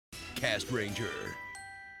Cast Ranger.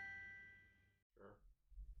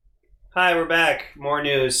 Hi, we're back. More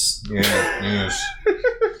news. Yeah, news.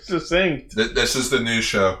 Succinct. This is the news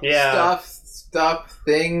show. Yeah. Stuff,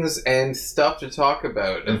 things, and stuff to talk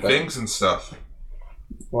about. And things and stuff.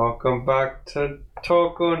 Welcome back to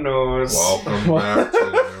Toko News. Welcome back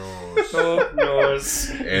to news. Toko News.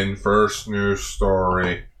 And first news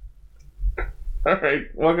story. All right,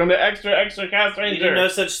 welcome to Extra Cast You Ranger. did no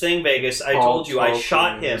such thing, Vegas. I told you, I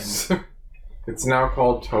shot him. It's now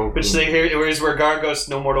called Token. Which thing here is where Gar goes,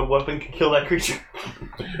 no mortal weapon can kill that creature.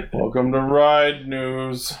 Welcome to Ride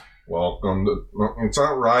News. Welcome to... It's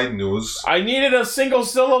not ride news. I needed a single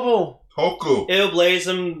syllable. Toku. Ew, Blaze,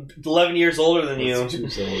 I'm 11 years older than you. It's 2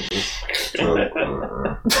 syllables.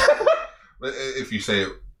 If you say it...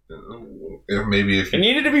 Maybe if It you...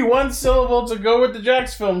 needed to be one syllable to go with the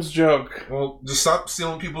Jax Films joke. Well, just stop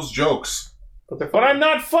stealing people's jokes. But I'm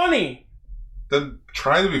not funny. Then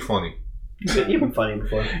try to be funny. You've been funny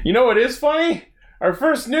before. You know what is funny? Our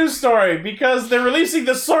first news story, because they're releasing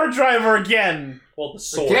the Sword Driver again. Well, the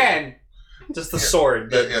sword. Again! Just the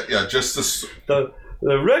sword. Yeah, just this... The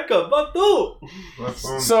Rekka Batu!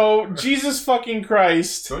 So, Jesus fucking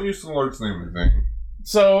Christ. Don't use the Lord's name in vain.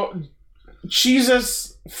 So,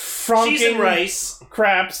 Jesus Franken Cheese and rice.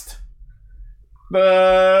 Crapst.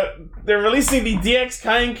 They're releasing the DX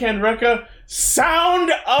Kaien Rekka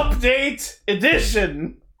Sound Update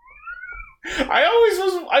Edition.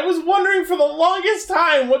 I was wondering for the longest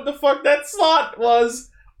time what the fuck that slot was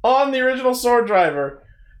on the original Sword Driver.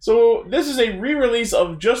 So this is a re-release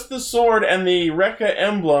of just the sword and the Rekka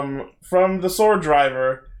emblem from the Sword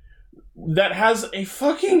Driver that has a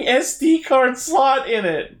fucking SD card slot in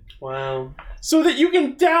it. Wow. So that you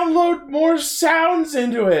can download more sounds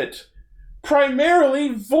into it. Primarily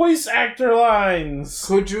voice actor lines.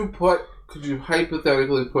 Could you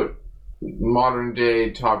hypothetically put modern day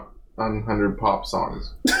top 100 pop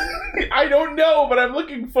songs? I don't know, but I'm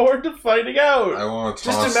looking forward to finding out. I want to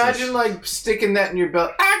toss Just imagine this. like sticking that in your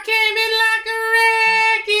belt. I came in like a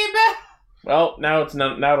wrecking bell. Well, now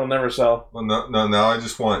it'll never sell. Well, no, now I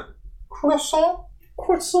just want... Croissant?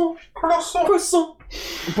 Croissant. Croissant? Croissant.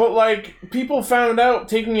 But like, people found out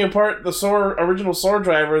taking apart the original Sword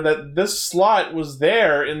Driver that this slot was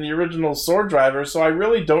there in the original Sword Driver, so I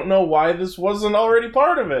really don't know why this wasn't already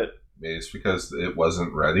part of it. Maybe it's because it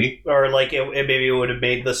wasn't ready. Or like maybe it would have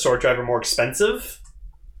made the sword driver more expensive.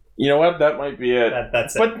 You know what? That might be it.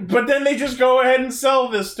 That's it. But then they just go ahead and sell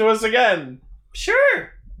this to us again.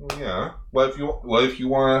 Sure. Yeah. What if you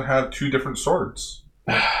want to have two different swords?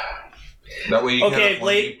 That way you can have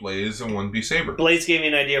one be Blaze and one be Saber. Blaze gave me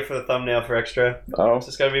an idea for the thumbnail for Extra. Oh. It's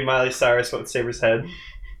just gotta be Miley Cyrus with Saber's head.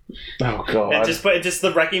 Oh god. And just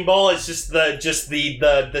the wrecking ball is just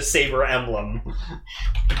the Saber emblem.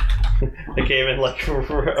 It came in like a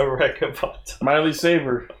Rekka bot. Miley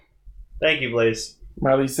Saber. Thank you, Blaze.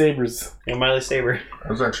 Miley Sabers. Yeah, Miley Saber. I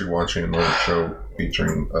was actually watching another show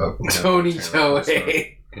featuring Tony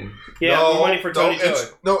Toei. Yeah, we're waiting for Tony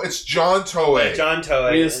Toei. It's John Toei. Yeah, John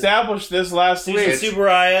Toei. We established this last Susan week.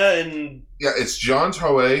 Tsuburaya and... Yeah, it's John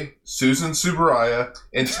Toei, Susan Tsuburaya,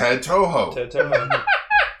 and Ted Toho. Toho.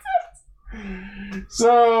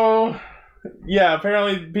 So, yeah,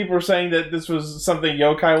 apparently people were saying that this was something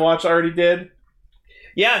Yokai Watch already did.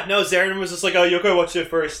 Yeah, no, Zarin was just like, oh, Yokai watched it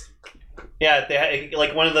first. Yeah, they had,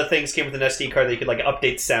 like, one of the things came with an SD card that you could, like,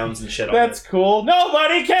 update sounds and shit on That's it. cool.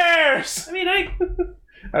 Nobody cares! I mean,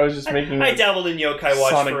 I was just making... I dabbled in Yokai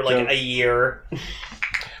Watch Sonic for, like, joke. a year.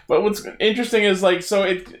 But what's interesting is, like, so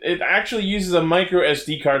it actually uses a micro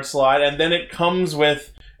SD card slot, and then it comes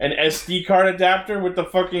with an SD card adapter with the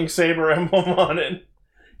fucking Saber emblem on it.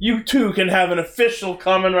 You too can have an official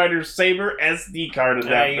Kamen Rider Saber SD card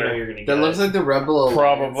adapter. You know you're gonna get That looks it. like the Rebel Alliance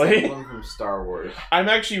Probably. emblem from Star Wars. I'm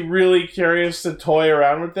actually really curious to toy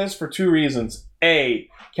around with this for two reasons. A,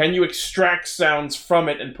 can you extract sounds from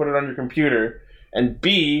it and put it on your computer? And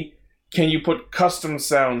B, can you put custom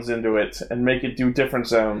sounds into it and make it do different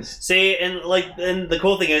sounds? See, and the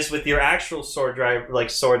cool thing is with your actual sword drive, like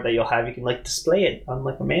sword that you'll have, you can like display it on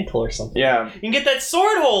like a mantle or something. Yeah. You can get that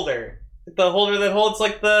sword holder, the holder that holds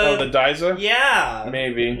like the. Oh, the Daiza? Yeah.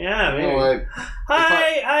 Maybe. Yeah. You Maybe. know what?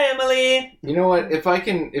 Hi, Emily. You know what? If I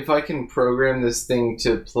can program this thing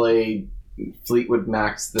to play Fleetwood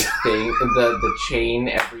Mac's the chain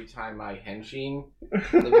every time I henshin,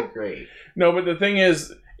 that'd be great. No, but the thing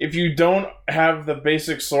is, if you don't have the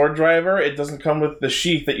basic sword driver, it doesn't come with the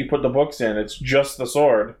sheath that you put the books in. It's just the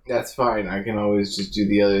sword. That's fine. I can always just do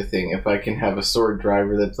the other thing. If I can have a sword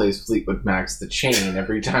driver that plays Fleetwood Mac's the chain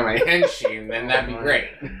every time I henshin, then that'd be great.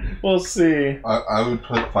 We'll see. I would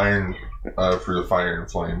put Fire for the Fire and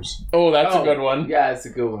Flames. Oh, that's a good one. Yeah, it's a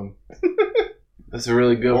good one. That's a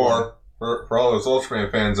really good one. Or for all those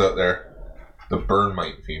Ultraman fans out there, the Burn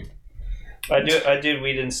Mite theme. We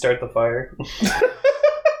didn't start the fire.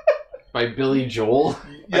 By Billy Joel.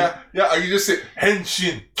 Yeah. Are you just say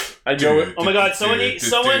Henshin? I'd go with. Oh my God!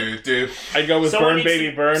 I'd go with Burn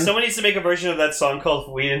Baby Burn. Someone needs to make a version of that song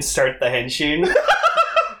called "We Didn't Start the Henshin."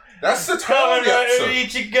 That's the title of the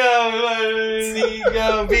episode.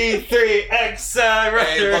 Go B3X.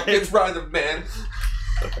 Hey, look, it's Rider Man.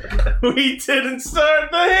 We didn't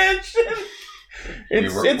start the Henshin.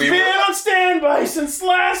 It's been on standby since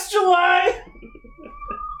last July.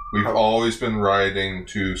 We've always been riding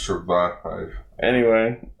to survive.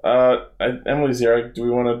 Anyway, Emily's here. Do we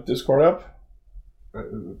want to Discord up?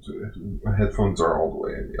 My headphones are all the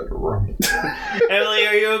way in the other room. Emily,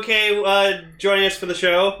 are you okay joining us for the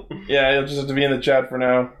show? Yeah, you'll just have to be in the chat for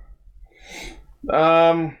now.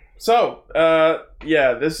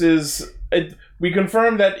 This is... We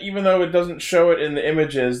confirmed that even though it doesn't show it in the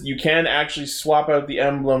images, you can actually swap out the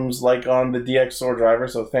emblems like on the DX Sword Driver,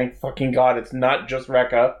 so thank fucking God it's not just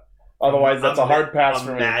Rekka. Otherwise, that's a hard pass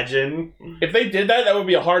for me. Imagine. If they did that, that would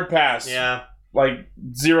be a hard pass. Yeah. Like,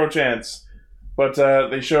 zero chance. But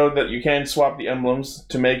they showed that you can swap the emblems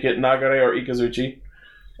to make it Nagare or Ikazuchi.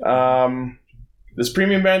 This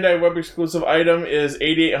premium Bandai web exclusive item is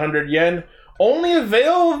 8,800 yen. Only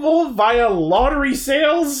available via lottery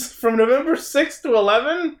sales from November 6th to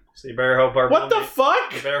 11? So you better hope our What the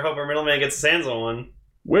fuck? You better hope our middleman gets his hands on one.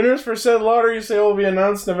 Winners for said lottery sale will be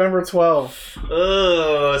announced November 12th.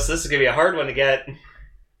 Oh, so this is gonna be a hard one to get.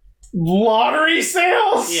 Lottery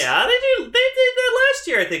sales? Yeah, they did that last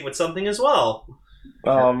year, I think, with something as well.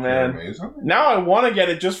 Oh, man. Amazing. Now I want to get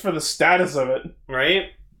it just for the status of it.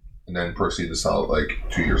 Right? And then proceed to sell it like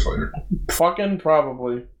 2 years later. Fucking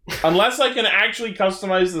probably. Unless I can actually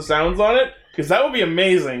customize the sounds on it, because that would be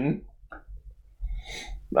amazing.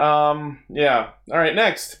 Yeah. Alright,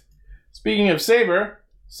 next. Speaking of Saber,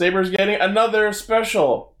 Saber's getting another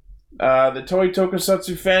special. The Toei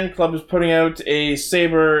Tokusatsu Fan Club is putting out a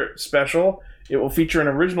Saber special. It will feature an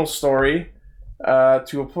original story. The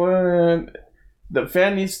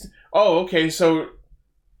fan needs to... Oh, okay, so...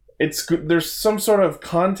 There's some sort of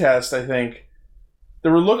contest, I think.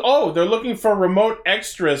 They're looking for remote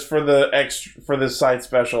extras for this side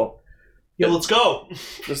special. Yeah, let's go.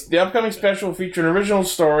 The upcoming special will feature an original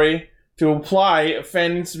story. To apply, a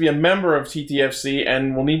fan needs to be a member of TTFC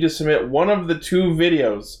and will need to submit one of the two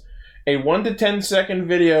videos. A 1 to 10 second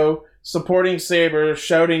video supporting Saber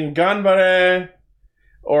shouting Ganbare,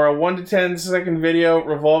 or a 1 to 10 second video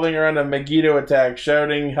revolving around a Megiddo attack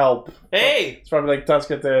shouting help. Hey! It's probably like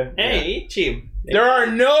Tasukete. Hey, Ichi. There are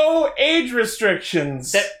no age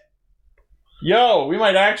restrictions. Yo, we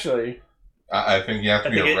might actually. I think you have to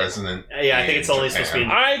be a resident. Yeah, I think it's only supposed to be.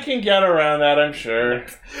 I can get around that, I'm sure.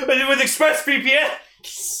 With ExpressVPN.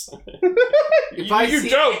 If I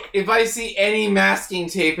see any masking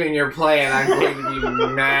tape in your plan, I'm going to be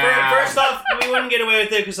mad. First off, we wouldn't get away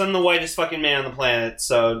with it because I'm the whitest fucking man on the planet,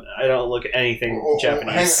 so I don't look at anything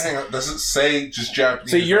Japanese. Hang on. Does it say just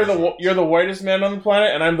Japanese? So you're the whitest man on the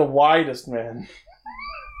planet, and I'm the widest man.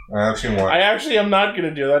 I've seen one. I actually am not going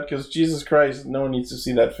to do that because Jesus Christ, no one needs to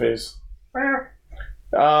see that face. But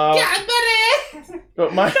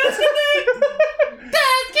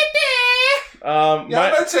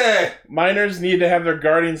minors need to have their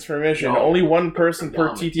guardian's permission. Only one person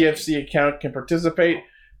per TTFC account can participate.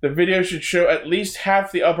 The video should show at least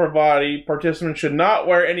half the upper body. Participants should not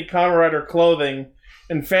wear any Kamen Rider clothing.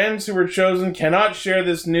 And fans who were chosen cannot share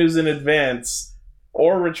this news in advance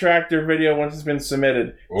or retract their video once it's been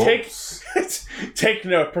submitted. Take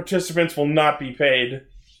note, participants will not be paid.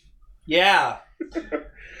 Yeah.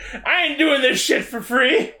 I ain't doing this shit for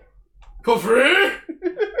free. For free?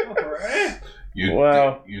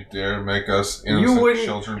 You dare make us innocent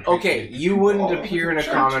children? Okay, you wouldn't appear in a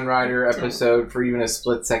Kamen Rider episode for even a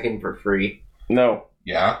split second for free. No.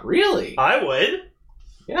 Yeah? Really? I would.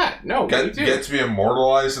 Yeah, no. Get to be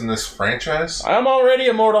immortalized in this franchise? I'm already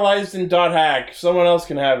immortalized in .hack. Someone else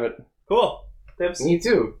can have it. Cool. Me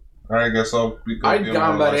too. Alright, I guess I'll be I'd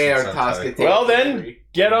Ganbare or Tasukete. Well then,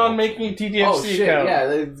 get on making a TTFC account.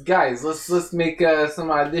 Yeah, guys, let's make some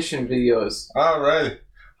audition videos. Alright.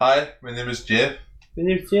 Hi, my name is Jeff.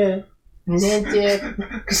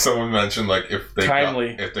 Someone mentioned like if they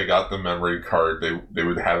got the memory card, they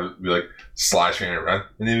would have it be like slashing it around.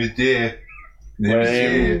 My name is Jeff. My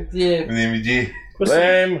name is Jeff.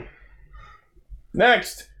 Lame.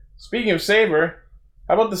 Next, speaking of Saber,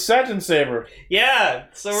 How about the Satin Saber? Yeah,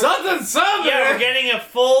 so Satan Sabre! we're getting a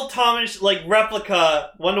full Thomas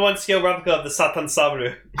replica, 1-to-1 scale replica of the Satan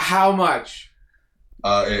Sabre. How much?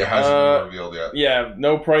 It hasn't been revealed yet. Yeah,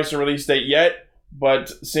 no price or release date yet, but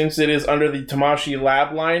since it is under the Tamashii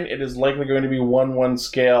Lab line, it is likely going to be 1-1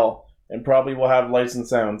 scale, and probably will have lights and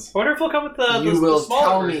sounds. I wonder if we'll come with the You will smaller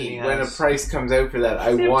tell version me he when a has. price comes out for that. I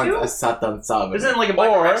Is it want two? a Satan Sabre. Isn't it like a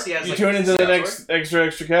Or Micromax he has, you like, tune into the Skyward? next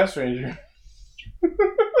extra Cast Ranger.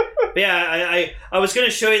 But yeah, I was going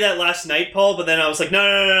to show you that last night, Paul, but then I was like,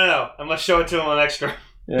 no. I must show it to him on extra.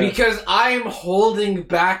 Yeah. Because I'm holding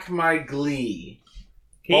back my glee.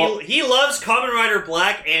 He loves Kamen Rider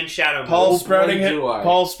Black and Shadow Moon. Paul's boy, do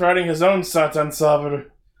I. sprouting his own Satan Sabre.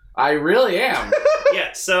 I really am.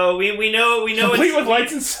 Yeah, so we know Complete it's with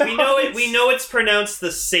lights and sounds. we know it's pronounced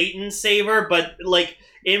the Satan Saber, but like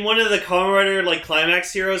in one of the Kamen Rider like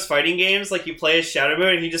Climax Heroes fighting games, like you play as Shadow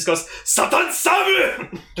Moon and he just goes Satan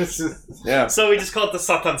Sabre. Yeah, So we just call it the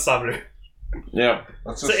Satan Sabre. yeah.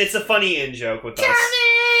 That's So just, it's a funny in joke with us.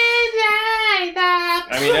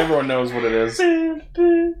 I mean, everyone knows what it is.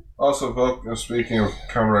 also, speaking of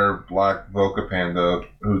Kamen Rider Black, Voca Panda,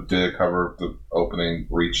 who did a cover of the opening,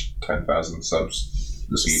 reached 10,000 subs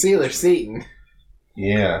this week. Sailor Satan.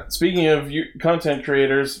 Yeah. Speaking of content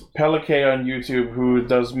creators, Pelike on YouTube, who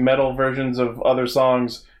does metal versions of other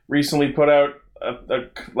songs, recently put out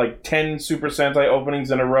like 10 Super Sentai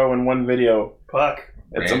openings in a row in one video. Fuck.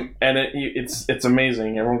 It's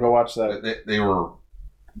amazing. Everyone go watch that. They were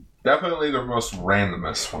definitely the most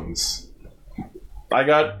randomest ones. I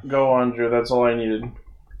got go on, Drew. That's all I needed.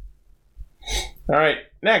 All right,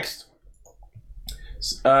 next.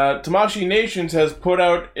 Tamashii Nations has put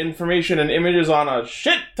out information and images on a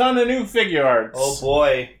shit ton of new figure arts. Oh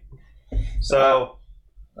boy. So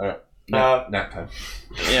Nap time.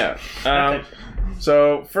 Yeah.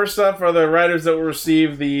 So, first up are the riders that will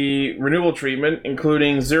receive the renewal treatment,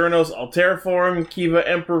 including Zeronos Altair form, Kiva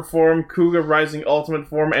Emperor form, Kuga Rising Ultimate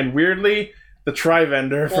form, and weirdly, the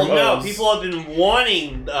Tri-Vendor from Oz. people have been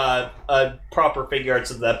wanting proper figure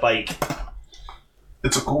arts of that bike.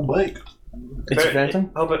 It's a cool bike. It's a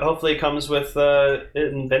Phantom? Hopefully it comes with it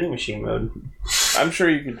in vending machine mode. I'm sure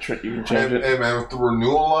you can change it. Hey man, with the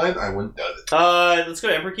renewal line, I wouldn't doubt it. Let's go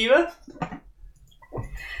to Emperor Kiva.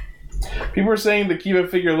 People are saying the Kiva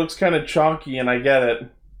figure looks kind of chonky, and I get it.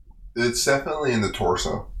 It's definitely in the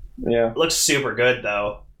torso. Yeah. It looks super good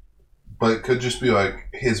though. But it could just be like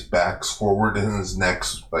his back's forward and his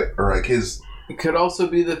neck's like, or like his. It could also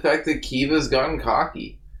be the fact that Kiva's gotten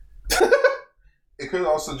cocky. It could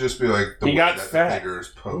also just be like the He way got that fat. the figure is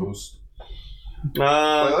posed.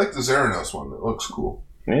 I Uh, like the Zeranos one. It looks cool.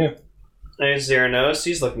 Yeah. there's Zeronos.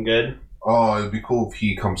 He's looking good. Oh, it'd be cool if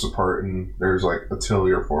he comes apart and there's like a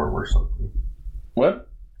Tillier form or something. What?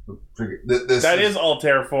 This That is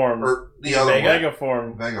Altair form. or the other Vega. one. Vega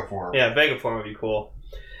form. Vega form. Yeah, Vega form would be cool.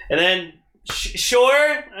 And then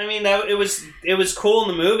sure, I mean it was cool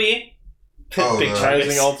in the movie. Oh, Big the-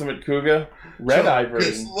 Rising Chungus. Ultimate Kuga. Red Eye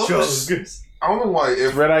version. Chungus. I don't know why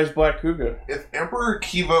It's Red Eye's Black Kuga. if Emperor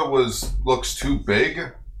Kiva looks too big,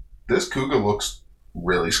 this Kuga looks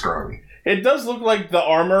really scrawny. It does look like the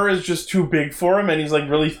armor is just too big for him, and he's like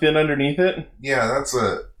really thin underneath it. Yeah, that's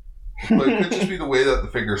it. But it could just be the way that the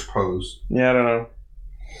figure's posed. Yeah, I don't know.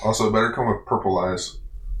 Also, it better come with purple eyes.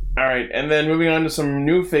 All right, and then moving on to some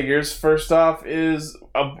new figures. First off is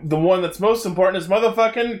the one that's most important is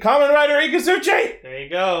motherfucking Kamen Rider Ikusuchi! There you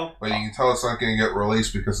go. But you can tell it's not going to get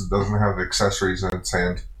released because it doesn't have accessories in its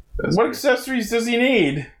hand. What accessories does he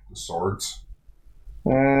need? The swords.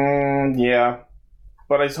 Yeah.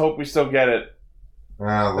 But I hope we still get it.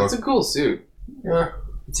 Ah, look. That's a cool suit. Yeah.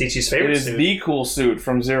 It's Ichi's It favorite is suit. the cool suit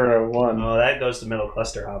from 01. Oh, that goes to Middle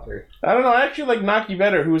Cluster Hopper. I don't know, I actually like Naki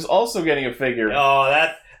better, who is also getting a figure. Oh,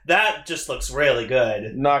 that just looks really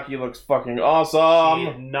good. Naki looks fucking awesome.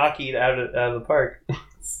 He knocked it out of the park. A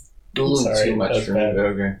little Sorry, too much that's for me, bad. but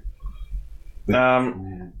okay.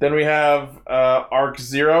 Then we have Arc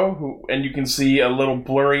Zero, and you can see a little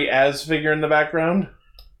blurry Az figure in the background.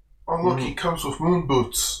 Oh, look, he comes with moon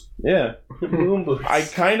boots. Yeah. Boom boots. I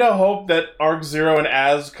kind of hope that Arc Zero and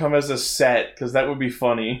Az come as a set, because that would be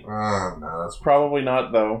funny. No, that's Probably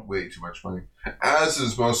not, though. way too much money. As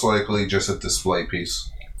is most likely just a display piece.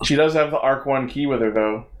 She does have the Arc 1 key with her,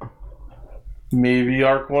 though. Maybe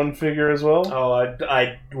Arc 1 figure as well? Oh,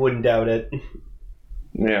 I wouldn't doubt it.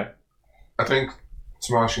 Yeah. I think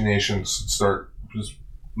Tamashii Nation should start just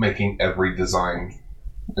making every design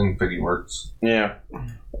in Figuarts. Yeah.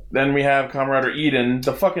 Then we have Kamen Rider Eden.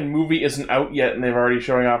 The fucking movie isn't out yet, and they've already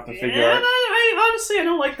showing off the figure art. Honestly, I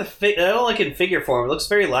don't like I don't like it in figure form. It looks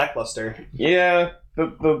very lackluster. Yeah.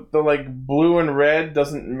 the like blue and red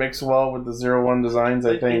doesn't mix well with the 01 designs.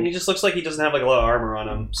 I And he think just looks like he doesn't have like a lot of armor on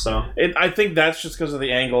him. So I think that's just because of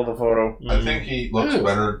the angle of the photo. I think he looks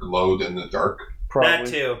better glowed in the dark. Probably. that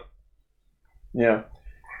too. Yeah.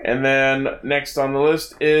 And then next on the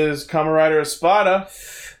list is Kamen Rider Espada.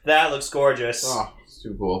 That looks gorgeous. Oh, it's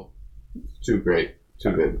too cool. Too great.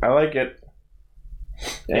 Too good. I like it.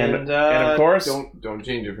 And And, of course, Don't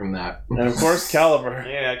change it from that. and of course, Caliber.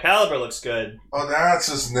 Yeah, Caliber looks good. Oh, that's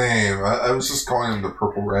his name. I was just calling him the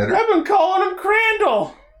Purple Rider. I've been calling him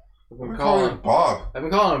Crandall. I'm calling him Bob. I've been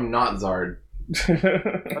calling him not Zard.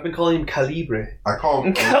 I've been calling him Calibre. I call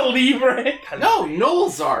him. Calibre. No, Noel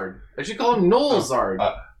Zard. I should call him Noel Zard.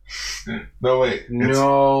 No, wait.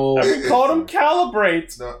 No. I've been calling him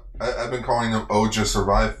Calibrate. No, I've been calling him Oja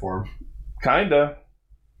Survive form. Kinda.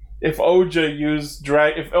 If Oja used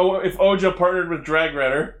drag, if Oja partnered with Drag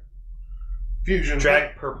Redder, Fusion.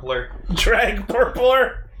 Drag Purpler. Drag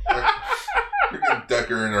Purpler. Freaking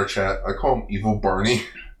Decker in our chat. I call him Evil Barney.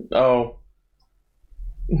 Oh,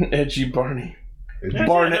 edgy Barney. Yeah,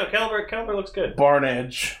 Barnet. no, Caliber looks good. Barn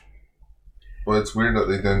Edge. But it's weird that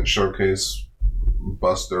they didn't showcase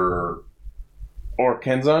Buster. Or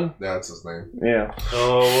Kenzan. That's his name. Yeah.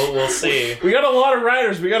 Oh, we'll see. We got a lot of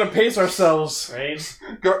riders. We got to pace ourselves. Right?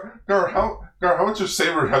 Gar, how much of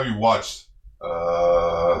Saber have you watched?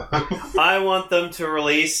 I want them to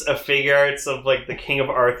release a figure arts of like the King of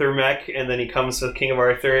Arthur mech, and then he comes with King of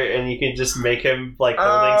Arthur, and you can just make him like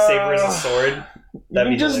holding Saber as a sword. You That'd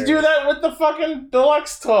can be just hilarious. do that with the fucking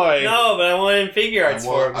deluxe toy. No, but I want it in figure arts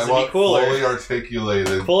form. I It'd be want cooler. fully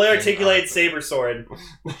articulated. Fully articulated saber sword.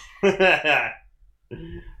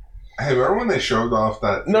 Hey, remember when they showed off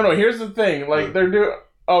that? No. Here's the thing. Like they're doing.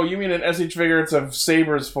 Oh, you mean an SH figure arts of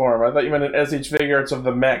Saber's form? I thought you meant an SH figure arts of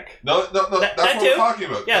the mech. No, That that's what too. we're talking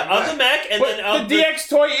about. Yeah, of the mech, and But then of the DX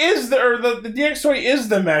toy is the DX toy is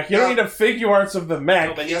the mech. You don't Yeah. need a figure arts of the mech.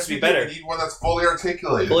 No, but it needs Yes, to be we better. do. We need one that's fully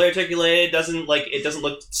articulated. Fully articulated doesn't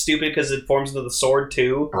look stupid because it forms into the sword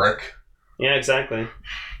too. Brick. Yeah, exactly.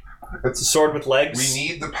 It's a It's, sword with legs. we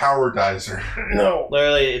need the power dizer. No.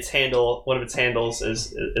 Literally, one of its handles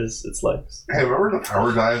is its legs. Hey, remember the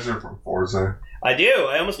power dizer from Forza? I do.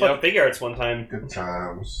 I almost bought Yep. the figure arts one time. Good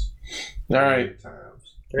times. All right. Good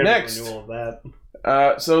times. They're gonna Next. make a renewal of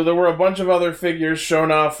that. So there were a bunch of other figures shown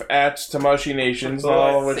off at Tamashii Nations, not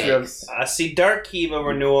all of which we have, I see Dark Kiva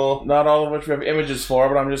renewal. not all of which we have images for,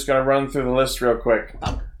 but I'm just going to run through the list real quick.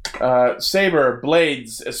 Saber,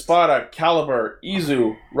 Blades, Espada, Caliber,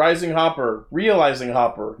 Izu, Rising Hopper, Realizing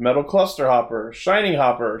Hopper, Metal Cluster Hopper, Shining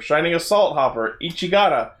Assault Hopper,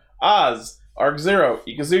 Ichigata, Oz, Arc Zero,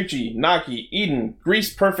 Ikazuchi, Naki, Eden,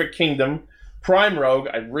 Grease Perfect Kingdom, Prime Rogue.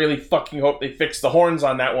 I really fucking hope they fix the horns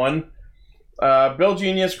on that one. Bill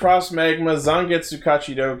Genius, Cross Magma, Zangetsu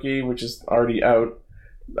Kachidoki, which is already out.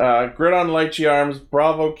 Gridon Lychee Arms,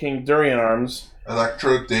 Bravo King Durian Arms.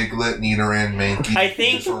 Electro, Diglett, Nidoran, Mankey. I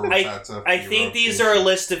think these are a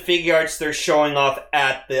list of figure arts they're showing off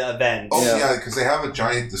at the event. Oh Yeah. yeah, because they have a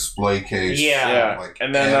giant display case. Yeah. Like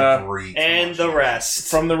And then, every And the rest.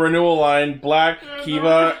 From the renewal line, Black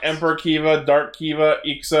Kiva, Emperor Kiva, Dark Kiva,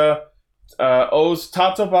 Ixa, Oz,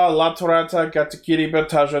 Tatoba, Latorata, Gatakiriba,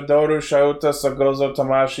 Tajadoru, Shauta, Sagozo,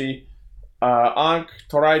 Tamashi, Ankh,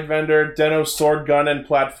 Toride Vendor, Deno, Sword Gun and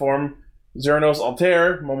Platform, Xeranos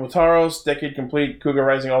Altair, Momotaros, Decade Complete, Kuga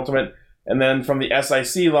Rising Ultimate, and then from the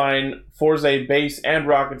SIC line, Forza Base and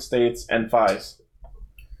Rocket States and Fies.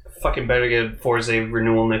 Fucking better get Forza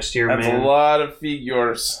renewal next year, That's man. a lot of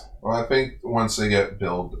figures. Well, I think once they get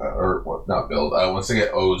once they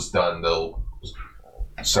get O's done, they'll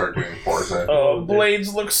start doing Forza. Oh,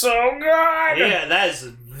 Blades look so good! Yeah, that is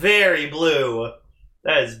very blue.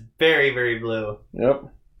 That is very, very blue. Yep.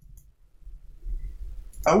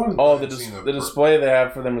 I wouldn't Oh, mind the seeing a- the display they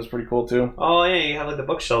have for them is pretty cool too. Oh yeah, you have like the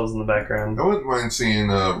bookshelves in the background. I wouldn't mind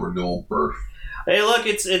seeing a renewal birth. Hey, look,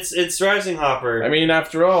 it's Rising Hopper. I mean,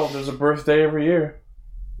 after all, there's a birthday every year.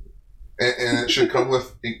 And it should come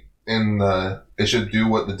with it should do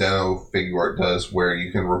what the Deno figure art does, where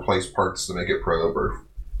you can replace parts to make it proto birth.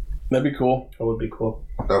 That'd be cool. That would be cool.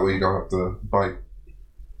 That way you don't have to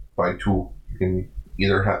buy two. You can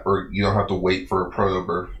either have, or you don't have to wait for a proto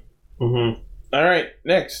birth. Mm-hmm. All right,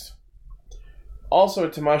 next. Also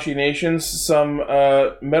at Tamashii Nations, some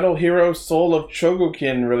Metal Hero Soul of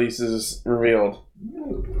Chogokin releases revealed.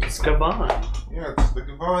 It's Gavan. Yeah, it's the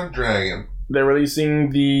Gavan Dragon. They're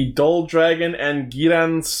releasing the Dull Dragon and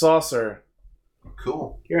Giran Saucer.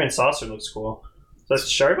 Cool. Your and Saucer looks cool. So that's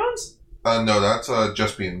Charbons? No, that's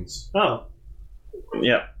Just Beans. Oh.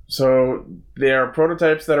 Yeah. So they are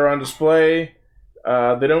prototypes that are on display.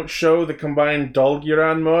 They don't show the combined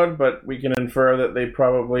Dulgiran mode, but we can infer that they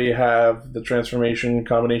probably have the transformation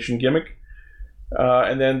combination gimmick.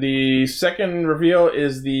 And then the second reveal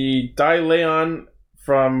is the Daileon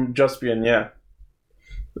from Juspian, yeah.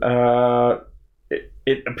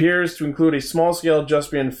 It appears to include a small-scale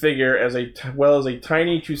Juspian figure as well as a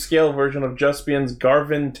tiny-to-scale version of Juspian's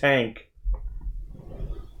Garvin tank.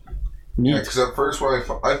 Yeah, Neat. because at first when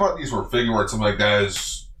I thought these were figure arts, I'm like, that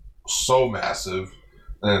is so massive.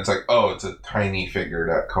 And it's like, oh, it's a tiny figure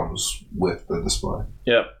that comes with the display.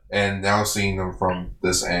 Yep. And now seeing them from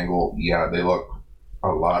this angle, yeah, they look a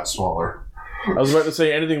lot smaller. I was about to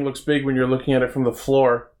say anything looks big when you're looking at it from the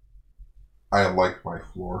floor. I like my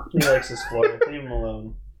floor. He likes his floor. Leave him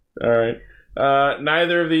alone. All right.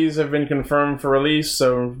 Neither of these have been confirmed for release,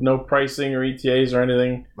 so no pricing or ETAs or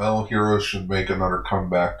anything. Metal Heroes should make another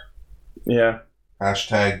comeback. Yeah.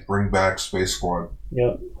 Hashtag bring back Space Squad.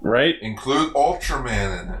 Yep. Right? Include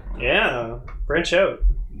Ultraman in it. Yeah. Branch out.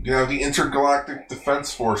 You have the Intergalactic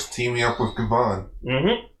Defense Force teaming up with Gavan.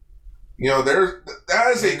 Mm-hmm. You know,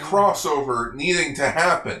 that is a crossover needing to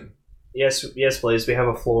happen. Yes, please. We have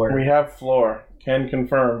a floor. We have floor. Can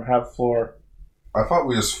confirm. Have floor. I thought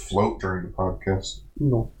we just float during the podcast.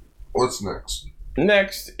 No. What's next?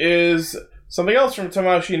 Next is something else from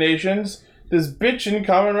Tamashii Nations. This bitchin'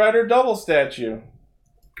 Kamen Rider double statue.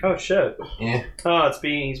 Oh shit. Yeah. Oh,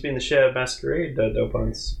 he's being the Shadow Masquerade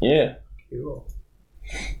Dopants. Yeah. Cool.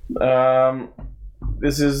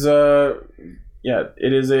 This is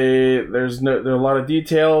it is there's a lot of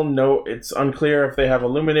detail. No, it's unclear if they have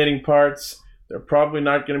illuminating parts. They're probably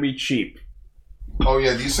not going to be cheap. Oh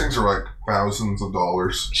yeah, these things are like thousands of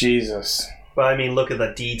dollars. Jesus. But I mean, look at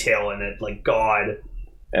the detail in it. Like, God.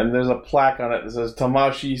 And there's a plaque on it that says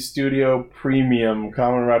Tamashii Studio Premium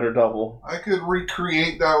Kamen Rider Double. I could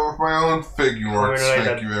recreate that with my own figure arts.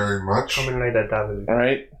 Thank you very much. Kamen Rider Double.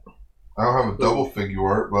 Right? I don't have a double figure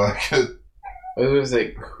art, but I could. It was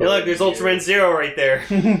like. Hey, look, there's Ultraman Zero right there.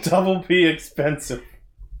 Double P expensive.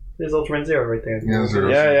 There's Ultraman Zero right there.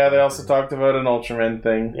 Yeah, they also talked about an Ultraman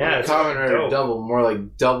thing. Yeah, it's Kamen Rider dope. Double, more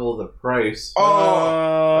like double the price.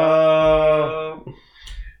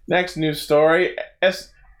 Next news story.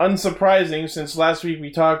 Unsurprising, since last week we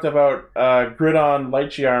talked about Gridon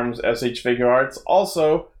Lychee Arms SH Figure Arts.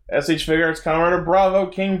 Also, SH Figure Arts Kamen Rider Bravo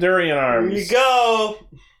King Durian Arms. There you go.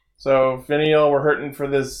 So, Finial, we're hurting for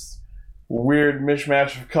this weird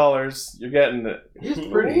mishmash of colors. You're getting it. It's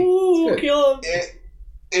pretty. Ooh, It's good. kill him.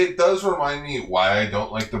 It does remind me why I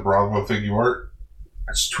don't like the Bravo figure art.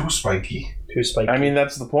 It's too spiky. Too spiky. I mean,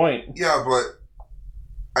 that's the point. Yeah,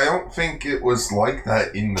 but I don't think it was like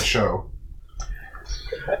that in the show.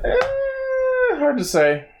 Hard to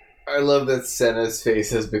say. I love that Senna's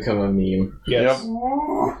face has become a meme. Yes.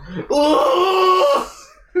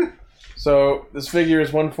 So, this figure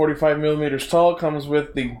is 145 millimeters tall, comes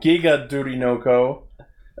with the Giga Durinoko,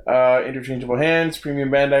 interchangeable hands,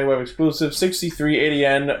 premium Bandai Web exclusive, 6380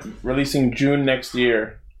 yen, releasing June next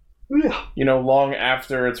year. You know, long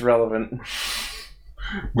after it's relevant.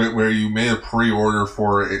 Where you made a pre-order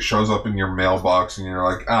for it, it shows up in your mailbox, and you're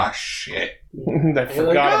like, ah, shit. I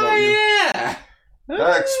forgot about you. Yeah!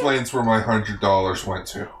 That explains where my $100 went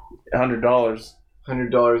to. $100.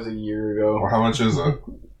 $100 a year ago. Or how much is it?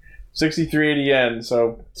 6380 yen,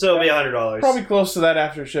 so So it'll be $100. probably close to that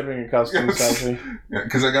after shipping and customs, actually. Yeah,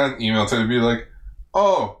 because I got an email to be like,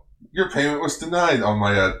 oh, your payment was denied on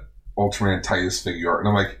my Ultraman Titus figure art. And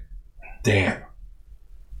I'm like, damn.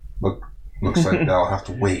 Looks like I'll have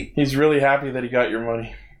to wait. He's really happy that he got your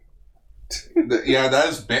money. Yeah, that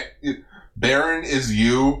is... Baron is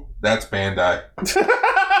you. That's Bandai.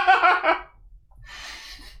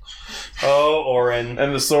 Oh, Orin.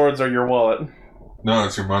 And the swords are your wallet. No,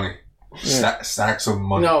 it's your money. Stacks of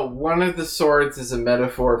money. No, one of the swords is a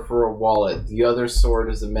metaphor for a wallet. The other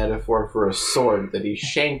sword is a metaphor for a sword that he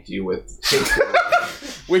shanked you with.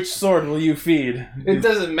 Which sword will you feed? It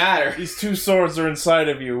doesn't matter. These two swords are inside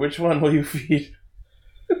of you. Which one will you feed?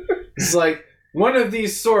 It's like one of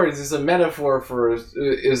these swords is a metaphor for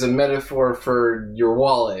your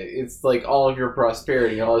wallet. It's like all of your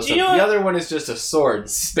prosperity and all this You stuff. know The what? other one is just a sword. You know what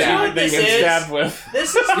Stab this They get is? stabbed with.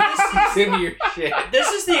 This is into your shit. this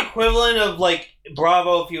is the equivalent of like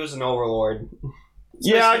Bravo if he was an overlord. It's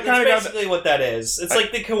Yeah, I basically- kind of it's got. basically what that is. It's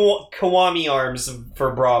like the Kiwami arms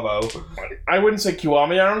for Bravo. I wouldn't say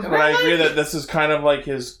Kiwami arms, but I I agree like that it. this is kind of like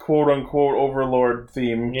his quote-unquote overlord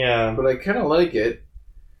theme. Yeah, But I kind of like it.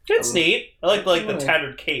 it's neat. I like the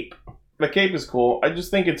tattered cape. The cape is cool. I just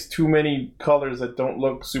think it's too many colors that don't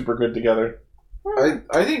look super good together.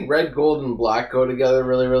 I think red, gold, and black go together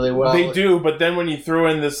really, really well. They do, but then when you throw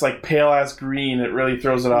in this like pale ass green, it really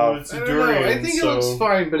throws it off. It's I a don't know. durian. I think it looks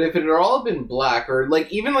fine, but if it had all been black, or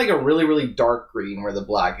like even like a really, really dark green where the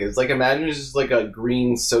black is, like imagine it's just like a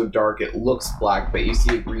green so dark it looks black, but you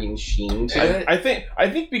see a green sheen to it. I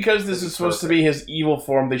think because this is supposed to be his evil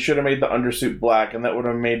form, they should have made the undersuit black, and that would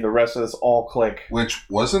have made the rest of this all click. Which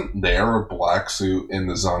wasn't there a black suit in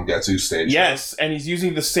the Zangetsu stage? Yes, and he's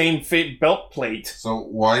using the same belt plate, So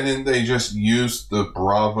why didn't they just use the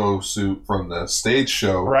Bravo suit from the stage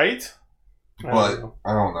show? right? But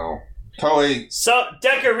I don't know. Toei, So,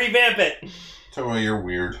 Decker, revamp it. you're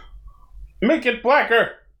weird. Make it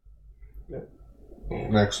blacker.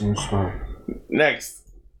 Next news story. Next.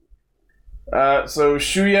 So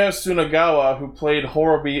Shuya Sunagawa, who played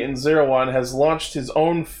Horobi in Zero One, has launched his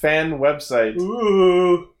own fan website.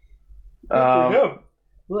 Ooh.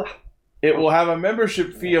 It will have a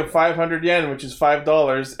membership fee of 500 yen, which is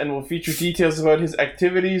 $5, and will feature details about his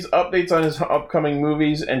activities, updates on his upcoming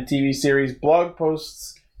movies and TV series, blog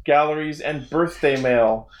posts, galleries, and birthday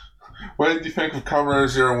mail. What did you think of Kamen Rider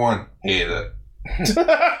Zero One? Hate it.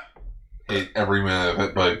 Hate every minute of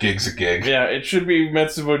it, but a gig's a gig. Yeah, it should be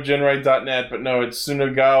metsubojinrai.net, but no, it's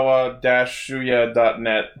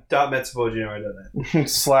sunagawa-shuya.net .metsubojinrai.net. /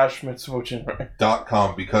 metsubojinrai.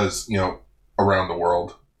 .com because, around the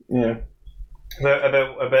world. Yeah.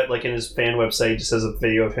 I bet, like, in his fan website, he just has a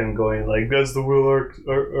video of him going, like, that's the will arc.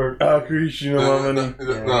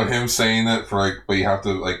 No, him saying it for, like, but you have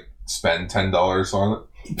to, like, spend $10 on it.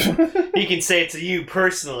 He can say it to you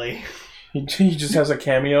personally. He just has a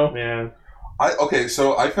cameo. Yeah.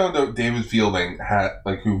 So I found out David Fielding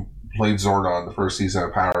who played Zordon the first season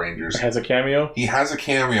of Power Rangers. Has a cameo? He has a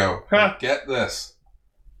cameo. Huh. Get this.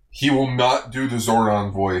 He will not do the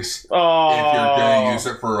Zordon voice Oh. if you're going to use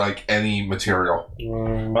it for, like, any material.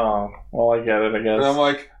 Oh. Well, I get it, I And I'm guess.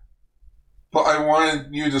 like, but I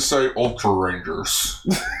wanted you to say Ultra Rangers.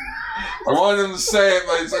 I wanted him to say it,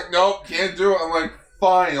 but he's like, nope, can't do it. I'm like,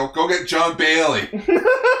 fine, I'll go get John Bailey.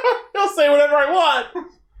 He'll say whatever I want!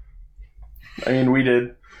 I mean, we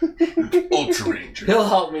did. Ultra Ranger. He'll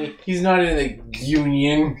help me. He's not in the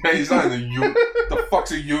union. Hey, he's not in the union. The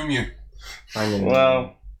fuck's a union? I'm in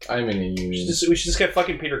a union. We should just get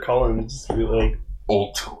fucking Peter Collins to be like,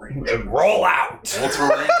 Ultra Ranger. roll out! Ultra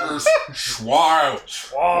Rangers, schwa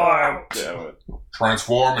out. Oh, Damn it.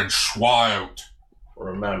 Transform and schwa out.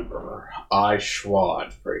 Remember, I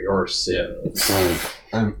schwad for your sins.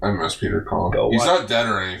 I miss Peter Collins. Go He's watch- not dead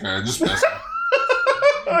or anything. I just miss him.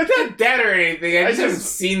 I'm not dead or anything. I just haven't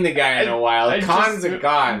just- seen the guy in a while. I Cons just- are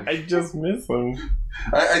gone. I just miss him.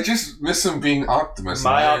 I just miss him being Optimus.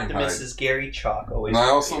 my in Optimus Ironhide. is Gary Chalk. Always. And I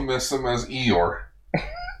also miss him as Eeyore.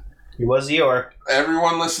 He was Eeyore.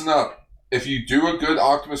 Everyone listen up. If you do a good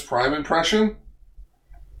Optimus Prime impression,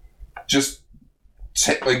 just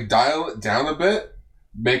dial it down a bit,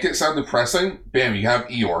 make it sound depressing, bam, you have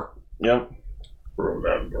Eeyore. Yep.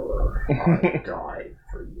 Remember, I died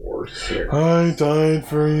for your sins. I died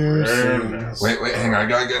for your sins. Wait, hang on, I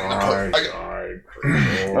gotta get in the post. died for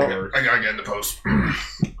your I gotta get in the post.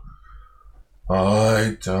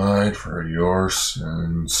 I died for your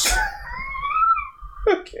sins.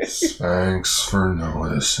 Okay. Thanks for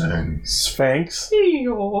noticing. Sphinx.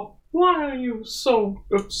 Eeyore, why are you so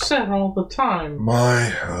upset all the time? My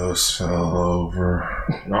house fell over.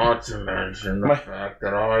 Not to mention the My- fact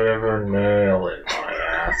that I have a nail in my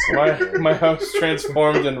ass. My house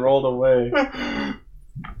transformed and rolled away.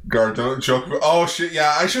 Gar, don't joke. Oh shit,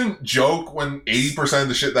 yeah, I shouldn't joke when 80% of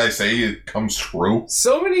the shit that I say it comes true.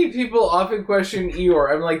 So many people often question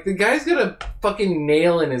Eeyore. I'm like, the guy's got a fucking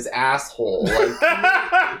nail in his asshole.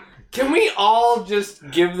 Like, can we all just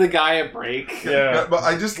give the guy a break? Yeah. But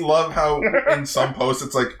I just love how in some posts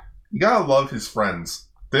it's like, you gotta love his friends.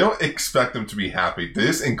 They don't expect him to be happy. They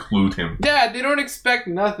just include him. Yeah, they don't expect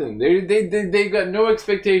nothing. They've got no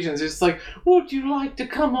expectations. It's like, would you like to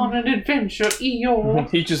come on an adventure, Eeyore?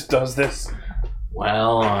 He just does this.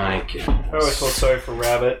 Well, I can. I always felt sorry for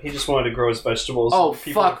Rabbit. He just wanted to grow his vegetables. Oh,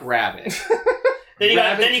 People- fuck Rabbit. Then you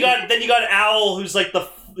Rabbit got Owl, who's like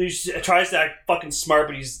who tries to act fucking smart,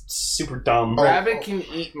 but he's super dumb. Oh. Rabbit can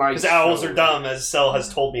eat my Because owls soul. are dumb, as Cell has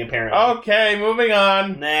told me apparently. Okay, moving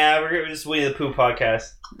on. Nah, we're just Winnie the Pooh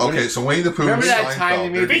podcast. Okay, so Winnie the Pooh Remember and that time Seinfeld, they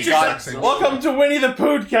made they're the Feature exact Seinfeld. same Welcome to Winnie the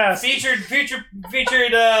Poohcast.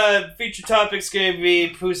 Featured topics gonna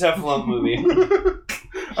be Pooh's Heffalump movie.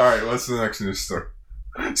 Alright, what's the next news story?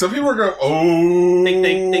 Some people are going, oh. Think.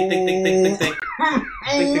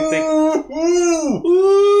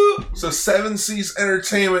 So Seven Seas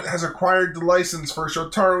Entertainment has acquired the license for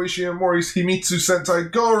Shotaro Ishimori's Himitsu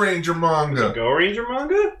Sentai Go Ranger The manga. Go Ranger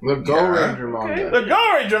manga? The Go Yeah. Ranger manga. The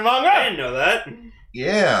Go Ranger I manga! didn't know that.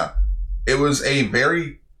 Yeah. It was a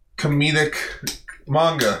very comedic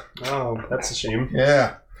manga. Oh, that's a shame.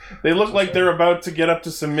 Yeah. They look like they're about to get up to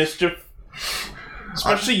some mischief.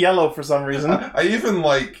 Especially yellow for some reason. I even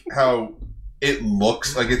like how it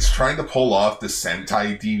looks like it's trying to pull off the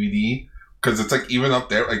Sentai DVD. Because it's like even up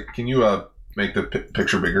there. Like, can you make the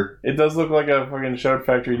picture bigger? It does look like a fucking Shout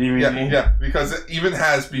Factory DVD. Yeah. Because it even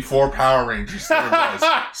has before Power Rangers there was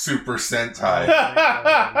Super Sentai.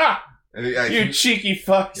 And You cheeky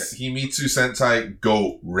fucks. Himitsu Sentai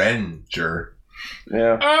Go Ranger.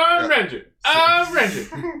 Yeah. Ranger.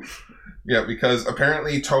 Ranger. Yeah, because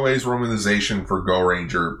apparently Toei's romanization for Go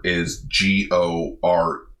Ranger is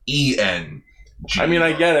Goren. I mean,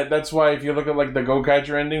 I get it. That's why if you look at like the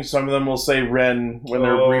Gokaiger ending, some of them will say Ren when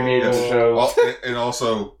they're abbreviating the shows. Well, and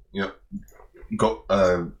also, Gonin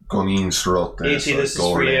Strote. Ichi, this is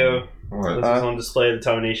for you. What? This is on display at the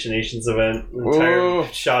Domination Nations event. An entire Ooh.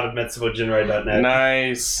 shot of MetsuboJinrai.net.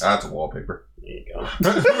 Nice. That's a wallpaper. There you go.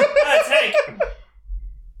 That's Hank!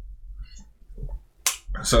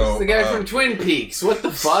 So, It's the guy from Twin Peaks. What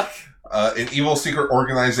the fuck? an evil secret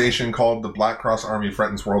organization called the Black Cross Army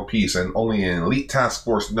threatens world peace, and only an elite task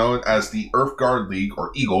force known as the Earth Guard League,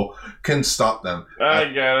 or EAGLE, can stop them. I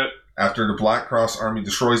get it. After the Black Cross Army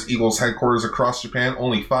destroys EAGLE's headquarters across Japan,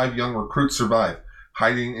 only 5 young recruits survive.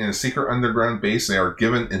 Hiding in a secret underground base, they are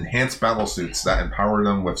given enhanced battle suits that empower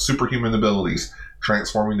them with superhuman abilities,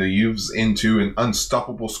 transforming the youths into an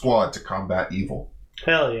unstoppable squad to combat evil.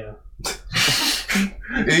 Hell yeah.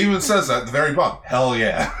 It even says that at the very bottom. Hell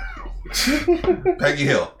yeah. Peggy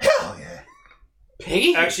Hill. Hell yeah.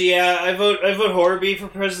 Piggy? Actually, yeah, I vote Horby for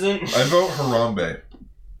president. I vote Harambe.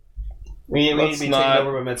 We need to Let's be not- taken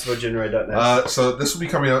over by MetsuboJinrai.net. So this will be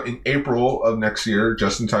coming out in April of next year,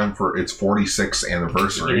 just in time for its 46th You're gonna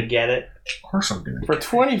anniversary. get it. Of course I'm gonna. For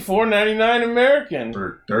 $24.99 American.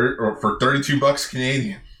 For $32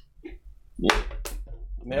 Canadian.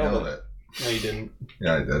 Nailed it. No, you didn't.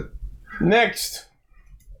 Yeah, I did. Next.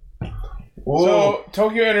 Whoa. So,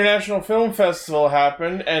 Tokyo International Film Festival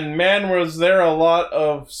happened, and man, was there a lot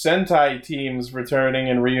of Sentai teams returning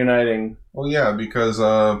and reuniting. Well, yeah, because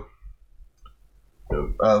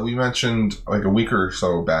we mentioned like a week or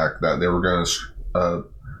so back that they were going to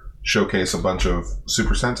showcase a bunch of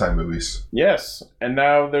Super Sentai movies. Yes, and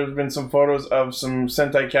now there's been some photos of some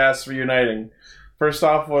Sentai casts reuniting. First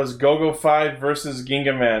off was Go-Go 5 versus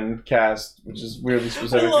Gingaman cast, which is weirdly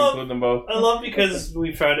specific to include them both. I love because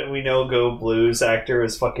we found it. We know Go Blue's actor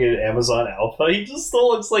is fucking Amazon Alpha. He just still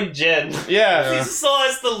looks like Jen. Yeah. He still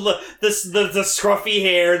has the scruffy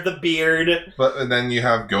hair, the beard. But and then you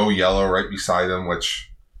have Go Yellow right beside him,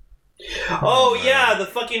 which Oh man. yeah, the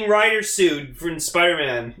fucking rider suit from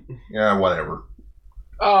Spider-Man. yeah, whatever.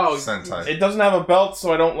 Oh, Sentai. It doesn't have a belt,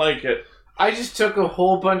 so I don't like it. I just took a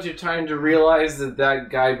whole bunch of time to realize that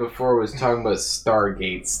guy before was talking about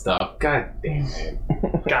Stargate stuff. God damn it.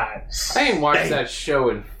 God. I ain't watched that show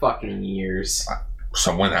in fucking years.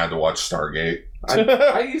 Someone had to watch Stargate.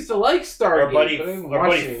 I used to like Stargate, Our buddy, but I haven't our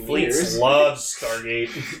watched it buddy in Fleets years. loves Stargate.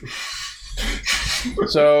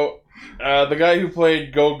 So, the guy who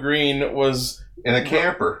played Go Green was, In a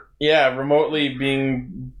camper. remotely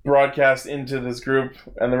being broadcast into this group,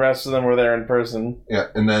 and the rest of them were there in person. Yeah,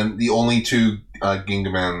 and then the only 2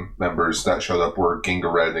 Gingaman members that showed up were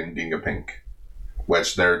Ginga Red and Ginga Pink,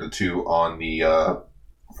 which they're the 2 on the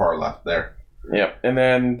far left there. Yep. And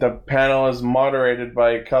then the panel is moderated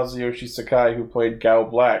by Kazuyoshi Sakai, who played Gao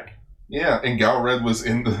Black. Yeah, and Gal Red was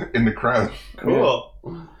in the crowd. Cool.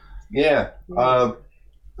 Yeah.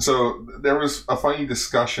 So there was a funny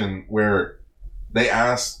discussion where they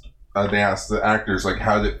asked the actors like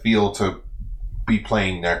how did it feel to be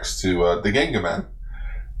playing next to the Gingaman.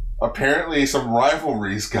 Apparently, some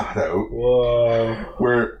rivalries got out Whoa.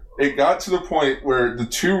 where it got to the point where the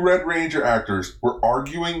 2 Red Ranger actors were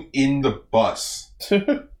arguing in the bus,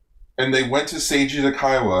 and they went to Seiji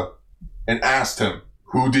Nakaiwa and asked him,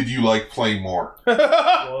 "Who did you like play more,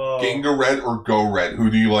 Whoa. Ginga Red or Go Red? Who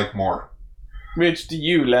do you like more?" Which do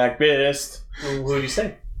you like best? Who do you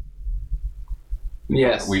say?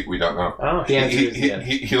 Yes. We don't know. Oh, The answer is He yes.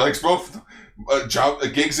 he likes both. A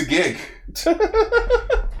gig's a gig.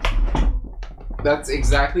 That's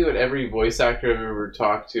exactly what every voice actor I've ever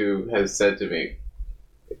talked to has said to me.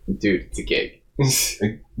 Dude, it's a gig.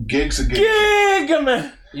 Gig's a gig.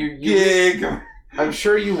 Gigaman! You Gig. I'm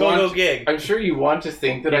sure you Go want. Go Gig. I'm sure you want to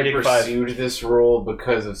think that I Gig 5. pursued this role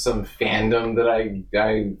because of some fandom that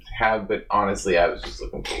I have, but honestly, I was just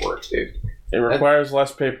looking for work, dude. It requires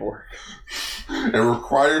less paperwork. It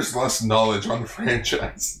requires less knowledge on the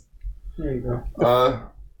franchise. There you go.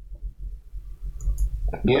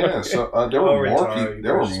 Yeah, so there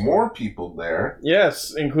were more people there.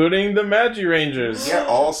 Yes, including the Magi Rangers. Yeah,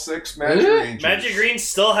 all 6 Magi Rangers. Magic Green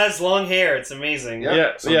still has long hair. It's amazing.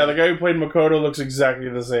 Yeah. Yeah, the guy who played Makoto looks exactly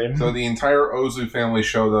the same. So the entire Ozu family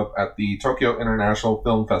showed up at the Tokyo International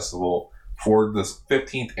Film Festival for the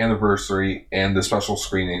 15th anniversary and the special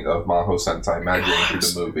screening of Maho Sentai Magi Ranger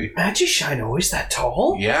the movie. Magi Shine always that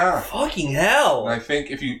tall? Yeah. Fucking hell. And I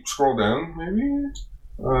think if you scroll down,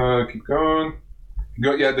 maybe? Keep going.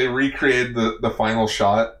 Yeah, they recreated the final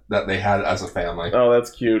shot that they had as a family. Oh, that's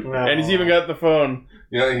cute. No. And he's even got the phone.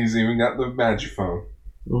 Yeah, he's even got the Magiphone.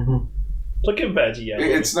 Mm-hmm. Look at Magi Yellow.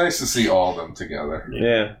 It's nice to see all of them together.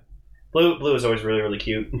 Yeah. Blue is always really, really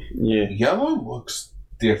cute. Yeah. Yellow looks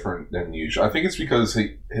different than usual. I think it's because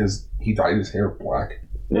he dyed his hair black.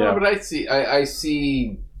 No, Yeah. but I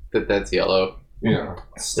see that's yellow. Yeah.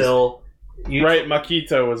 Still, Right,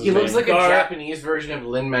 Makito was his He looks name. like a Gar- Japanese version of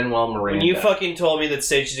Lin-Manuel Miranda. when you fucking told me that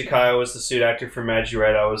Seiji Takaya was the suit actor for Magi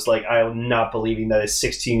Red, I was like, I'm not believing that a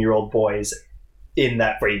 16-year-old boy is in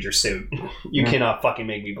that Ranger suit. You cannot fucking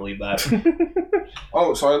make me believe that.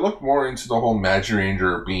 Oh, so I looked more into the whole Magi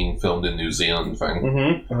Ranger being filmed in New Zealand thing.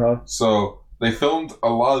 Mm-hmm. Uh-huh. So they filmed a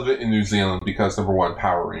lot of it in New Zealand because, number one,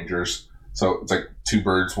 Power Rangers. So it's like 2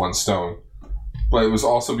 birds, 1 stone. But it was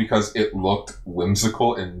also because it looked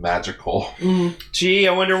whimsical and magical. Gee,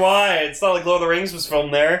 I wonder why. It's not like Lord of the Rings was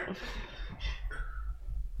filmed there.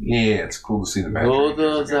 Yeah, it's cool to see the Magi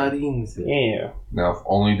Rangers again. Yeah. Now, if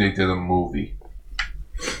only they did a movie.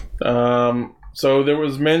 So there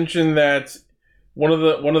was mention that one of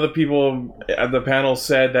the people at the panel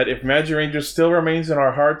said that if Magi Rangers still remains in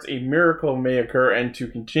our hearts, a miracle may occur, and to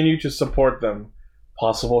continue to support them.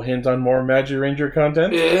 Possible hint on more Magi Ranger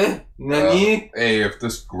content? Nani? Hey, if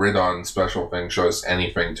this Grid-On special thing shows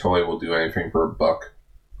anything, Toei will do anything for $1.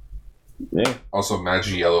 Yeah. Also,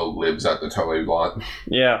 Magi Yellow lives at the Toei lot.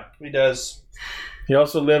 Yeah. He does. He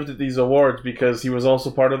also lived at these awards because he was also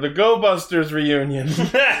part of the Go Busters reunion.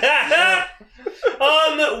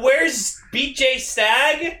 Where's BJ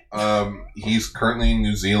Stagg? He's currently in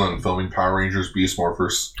New Zealand filming Power Rangers Beast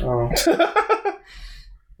Morphers. Oh.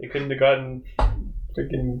 They couldn't have gotten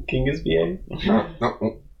freaking Kingus BA?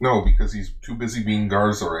 No, because he's too busy being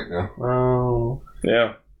Garza right now. Oh.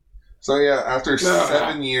 Yeah. So yeah, after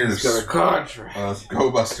 7 years, He's got a contract. Go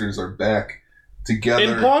Busters are back together.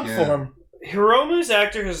 In pod again. form. Hiromu's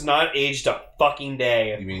actor has not aged a fucking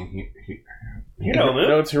day. You mean he Hiromu?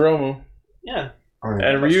 No, it's Hiromu. Yeah.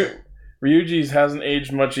 And Ryuji's hasn't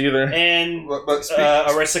aged much either. And But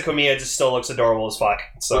Arisa Komiya just still looks adorable as fuck.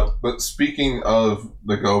 So But speaking of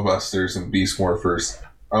the Go Busters and Beast Morphers,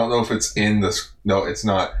 I don't know if it's in this. No, it's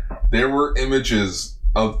not. There were images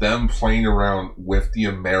of them playing around with the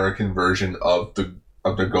American version of the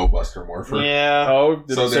Go Buster Morpher. yeah. Oh,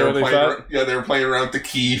 did So it they say were what they playing. thought? They were playing around with the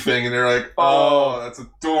key thing, and they're like, "Oh, that's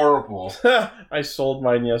adorable." I sold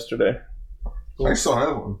mine yesterday. I still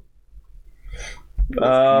have one.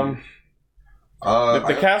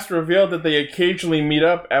 The cast revealed that they occasionally meet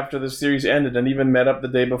up after the series ended and even met up the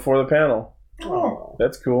day before the panel. Oh.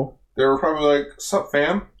 That's cool. They were probably like, "Sup,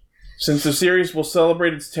 fam?" Since the series will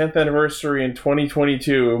celebrate its 10th anniversary in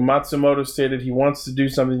 2022, Matsumoto stated he wants to do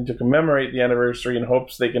something to commemorate the anniversary and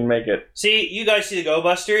hopes they can make it. See, you guys see the Go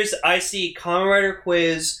Busters. I see Kamen Rider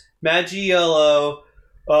Quiz, Magi Yellow,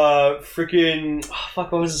 freaking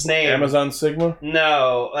what was his name? Amazon Sigma?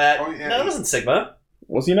 No, Oh, yeah. no, it wasn't Sigma.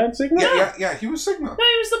 Was he not Sigma? Yeah. He was Sigma. No,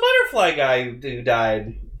 he was the butterfly guy who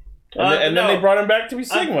died. And then they brought him back to be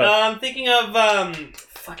Sigma. I'm thinking of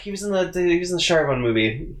he was in the Charbon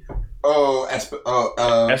movie. Oh,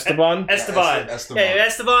 Esteban? Esteban. Esteban. Yeah,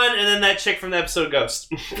 Esteban, and then that chick from the episode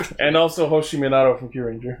Ghost. And also Hoshi Minato from Q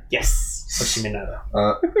Ranger. Yes, Hoshi Minato.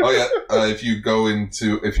 If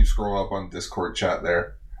you scroll up on Discord chat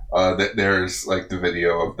there, there's like the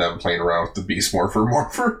video of them playing around with the Beast Morpher.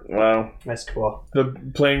 Wow. That's cool.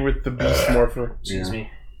 Playing with the Beast Morpher. Excuse me.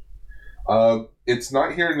 It's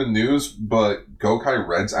not here in the news, but Gokai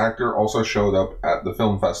Red's actor also showed up at the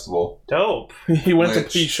film festival. Dope.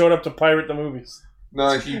 He showed up to pirate the movies.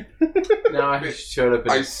 No, he Showed up.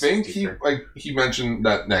 I think he mentioned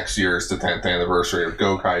that next year is the 10th anniversary of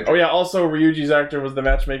Gokai. Oh yeah, also Ryuji's actor was the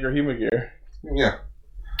matchmaker Humagear. Yeah.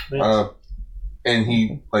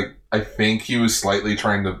 And I think he was slightly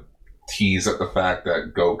trying to tease at the fact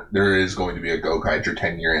that there is going to be a Gokaiger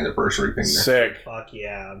 10-year anniversary thing there. Sick. Fuck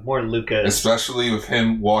yeah, more Lucas. Especially with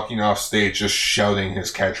him walking off stage just shouting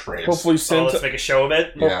his catchphrase. Hopefully let's make a show of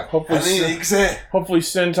it. Yeah. Hopefully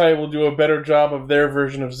Sentai will do a better job of their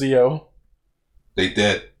version of Zio. They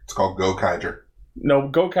did. It's called Gokaiger. No,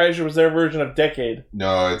 Gokaiger was their version of Decade.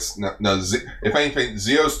 No, it's not. No, if anything,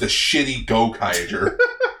 Zeo's the shitty Gokaiger.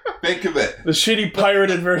 Think of it. The shitty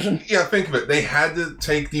pirated version. Yeah, think of it. They had to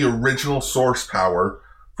take the original source power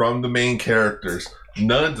from the main characters.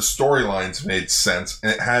 None of the storylines made sense,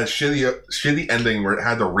 and it had a shitty ending where it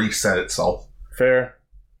had to reset itself. Fair.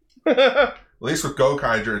 At least with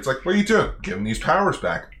Gokaiger, it's like, what are you doing? Give them these powers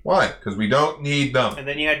back. Why? Because we don't need them. And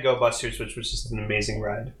then you had Go Busters, which was just an amazing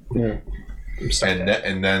ride. Yeah.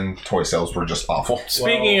 And then toy sales were just awful.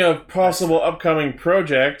 Speaking of possible upcoming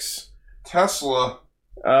projects, Tesla.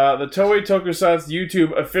 the Toei Tokusatsu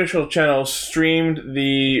YouTube official channel streamed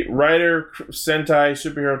the Rider Sentai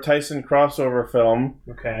superhero Tyson crossover film,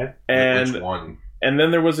 Okay. Which and one? and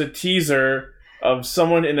then there was a teaser of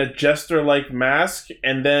someone in a jester-like mask,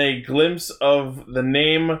 and then a glimpse of the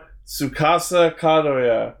name Tsukasa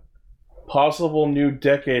Kadoya, possible new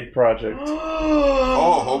Decade project.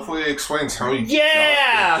 Oh, hopefully it explains how he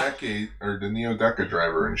Yeah! got the Decade or the Neo Deca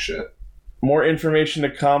driver and shit. More information to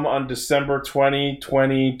come on December 20,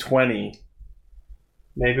 2020.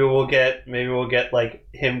 Maybe we'll get like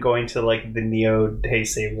him going to like the Neo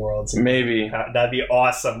Heisei worlds. Maybe. That'd be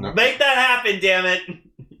awesome. No. Make that happen, damn it!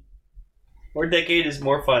 More Decade is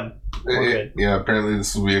more fun. Good. Yeah, apparently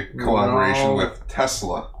this will be a collaboration No. with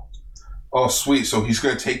Tesla. Oh, sweet. So he's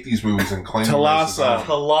going to take these movies and claim them as his Talassa. own.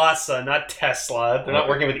 Talassa, not Tesla. They're not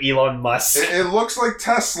working with Elon Musk. It looks like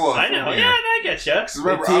Tesla. I know. from Yeah, here. I get you. 'Cause They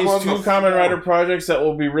remember, I'm on teased the two Kamen floor. Rider projects that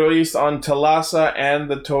will be released on Talassa and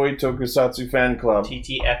the Toei Tokusatsu fan club.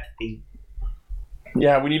 TTFP.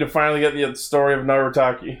 Yeah, we need to finally get the story of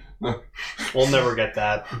Narutaki. We'll never get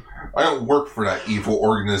that. I don't work for that evil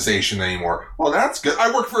organization anymore. Well, that's good.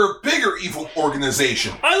 I work for a bigger evil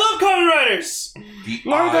organization. I love Kamen Riders. The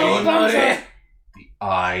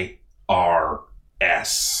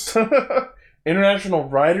IRS. International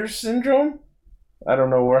Riders Syndrome? I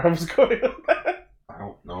don't know where I was going with that. I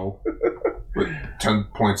don't know. But 10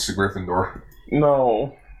 points to Gryffindor.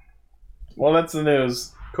 No. Well, that's the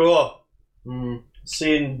news. Cool.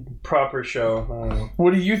 Seeing proper show.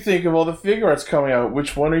 What do you think of all the figure arts coming out?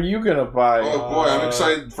 Which one are you gonna buy? Oh boy, I'm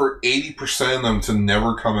excited for 80% of them to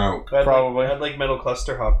never come out. Probably. I'd like Metal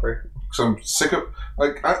Cluster Hopper. Because I'm sick of,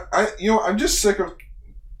 I'm just sick of,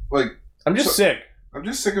 I'm just sick. I'm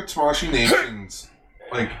just sick of Tamashii Nations,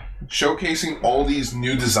 showcasing all these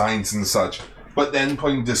new designs and such, but then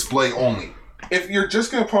putting display only. If you're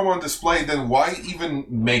just going to put them on display, then why even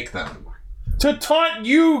make them? To taunt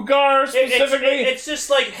you, Gar, specifically. It's just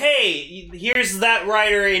like, hey, here's that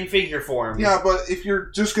rider in figure form. Yeah, but if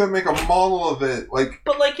you're just going to make a model of it,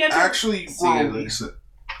 But like, you have to... actually release it.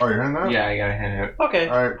 Oh, you're in that? Yeah, I gotta hand it. Okay.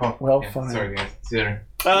 Alright, Paul. Well, Yeah, fine. sorry, guys. See you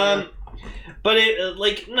later. But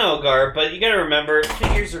it no, Gar. But you gotta remember,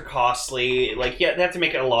 figures are costly. Like, yeah, they have to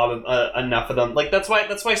make a lot of enough of them. Like that's why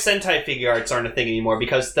Sentai figure arts aren't a thing anymore,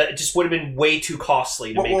 because that just would have been way too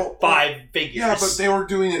costly to make 5 figures. Yeah, but they were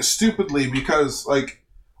doing it stupidly because, the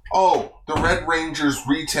Red Rangers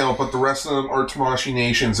retail, but the rest of them are Tamashii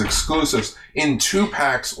Nations exclusives in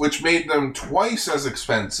 2-packs, which made them twice as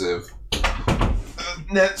expensive.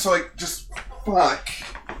 So, just fuck.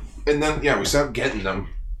 And then, we stopped getting them.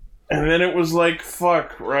 And then it was like,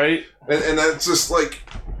 fuck, right? And that's just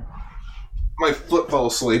my foot fell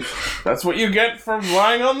asleep. That's what you get for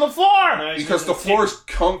lying on the floor! Because the floor is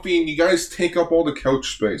comfy and you guys take up all the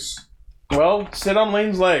couch space. Well, sit on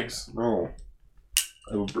Lane's legs. No.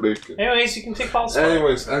 I will break it. Anyways, you can take Paul's spot.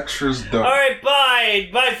 Anyways, extras done. Alright,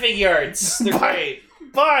 bye figure arts. They're Bye. great.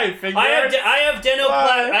 Bye, figure I arts. have Deno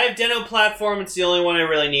Bye. I have Deno Platform. It's the only one I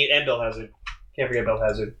really need, and Bill Hazard. Can't forget Bill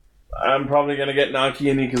Hazard. I'm probably gonna get Naki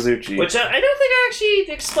and Ikazuchi. Which I don't think I actually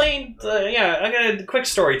explained. I got a quick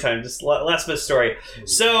story time, just last bit of story.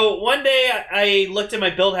 So one day I looked at my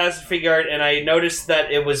Build Hazard figure art and I noticed that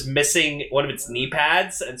it was missing one of its knee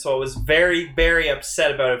pads, and so I was very, very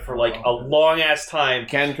upset about it for a long ass time.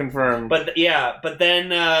 Can confirm. But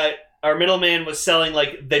then our middleman was selling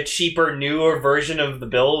the cheaper, newer version of the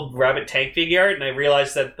Build Rabbit tank figure art, and I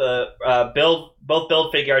realized that the both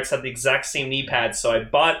Build figure arts had the exact same knee pads, so I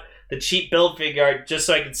bought the cheap Build figure art just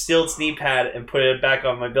so I could steal its knee pad and put it back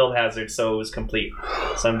on my Build Hazard, so it was complete.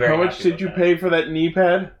 So I'm very How much happy did you about pay for that knee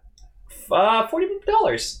pad? that.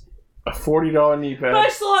 $40. A $40 knee But I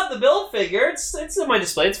pad. still have the Build figure. It's on my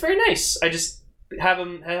display. It's very nice. I just have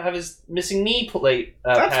his missing knee plate.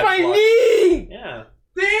 That's pad my slot. knee! Yeah.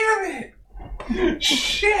 Damn it!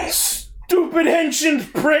 Shit! Stupid henching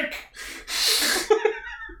prick!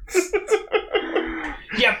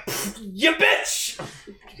 You bitch!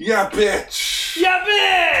 Yeah, bitch! Yeah,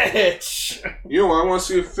 bitch! You know what I want to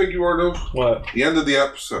see a figure art of? What? The end of the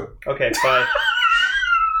episode. Okay, bye.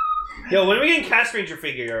 Yo, when are we getting Cast Ranger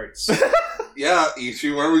figure arts? Yeah,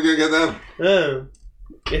 Ichi, when are we gonna get them? Oh.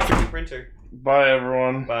 Get 3D printer. Bye,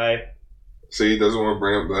 everyone. Bye. See, he doesn't want to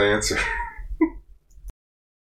bring up the answer.